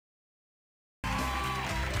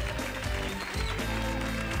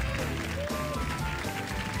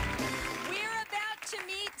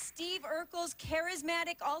Steve Urkel's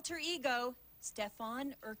charismatic alter ego,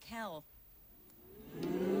 Stefan Urkel.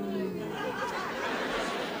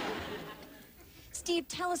 Steve,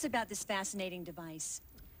 tell us about this fascinating device.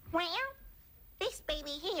 Well, this baby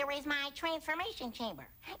here is my transformation chamber.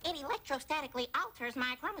 It electrostatically alters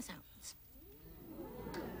my chromosomes.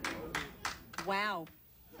 Wow.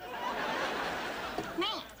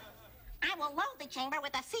 Now, I will load the chamber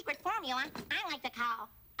with a secret formula I like to call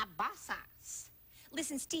a boss sauce.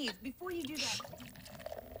 Listen, Steve, before you do that...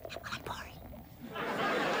 I'm boring.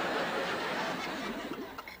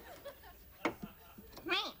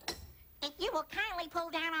 Now, if you will kindly pull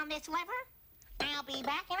down on this lever, I'll be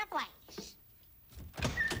back in a flash.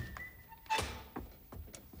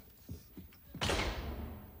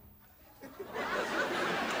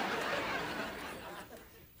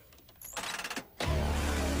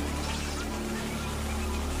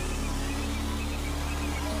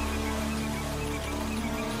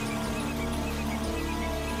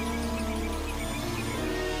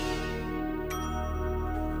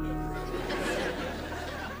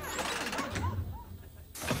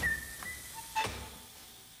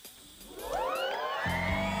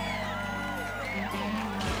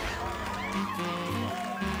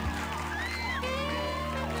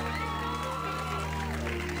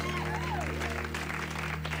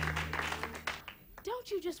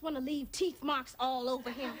 Don't you just want to leave teeth marks all over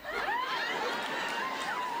him?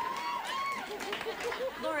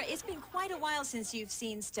 Laura, it's been quite a while since you've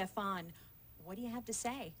seen Stefan. What do you have to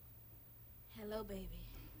say? Hello, baby.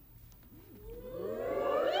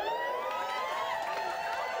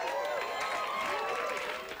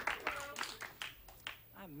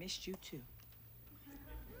 I missed you too.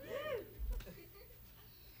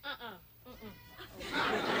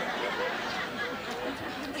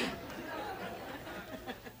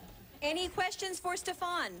 Any questions for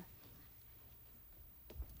Stefan?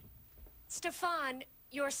 Stefan,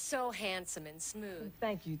 you're so handsome and smooth.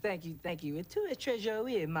 Thank you, thank you, thank you. Et tu es très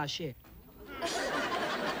jolie, ma chère.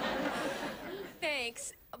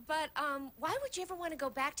 Thanks. But, why would you ever want to go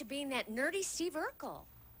back to being that nerdy Steve Urkel?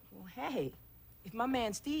 Well, hey, if my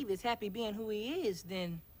man Steve is happy being who he is,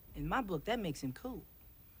 then in my book, that makes him cool.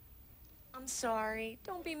 I'm sorry.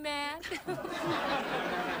 Don't be mad.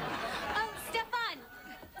 Stefan!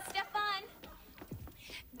 Stefan!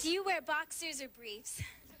 Do you wear boxers or briefs?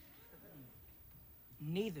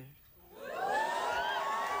 Neither. Oh,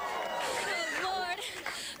 Lord.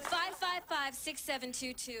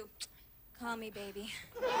 555-6722. Call me, baby.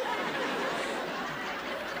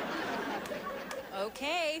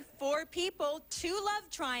 Okay, 4 people, 2 love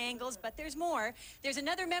triangles, but there's more. There's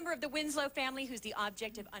another member of the Winslow family who's the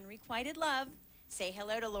object of unrequited love. Say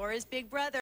hello to Laura's big brother.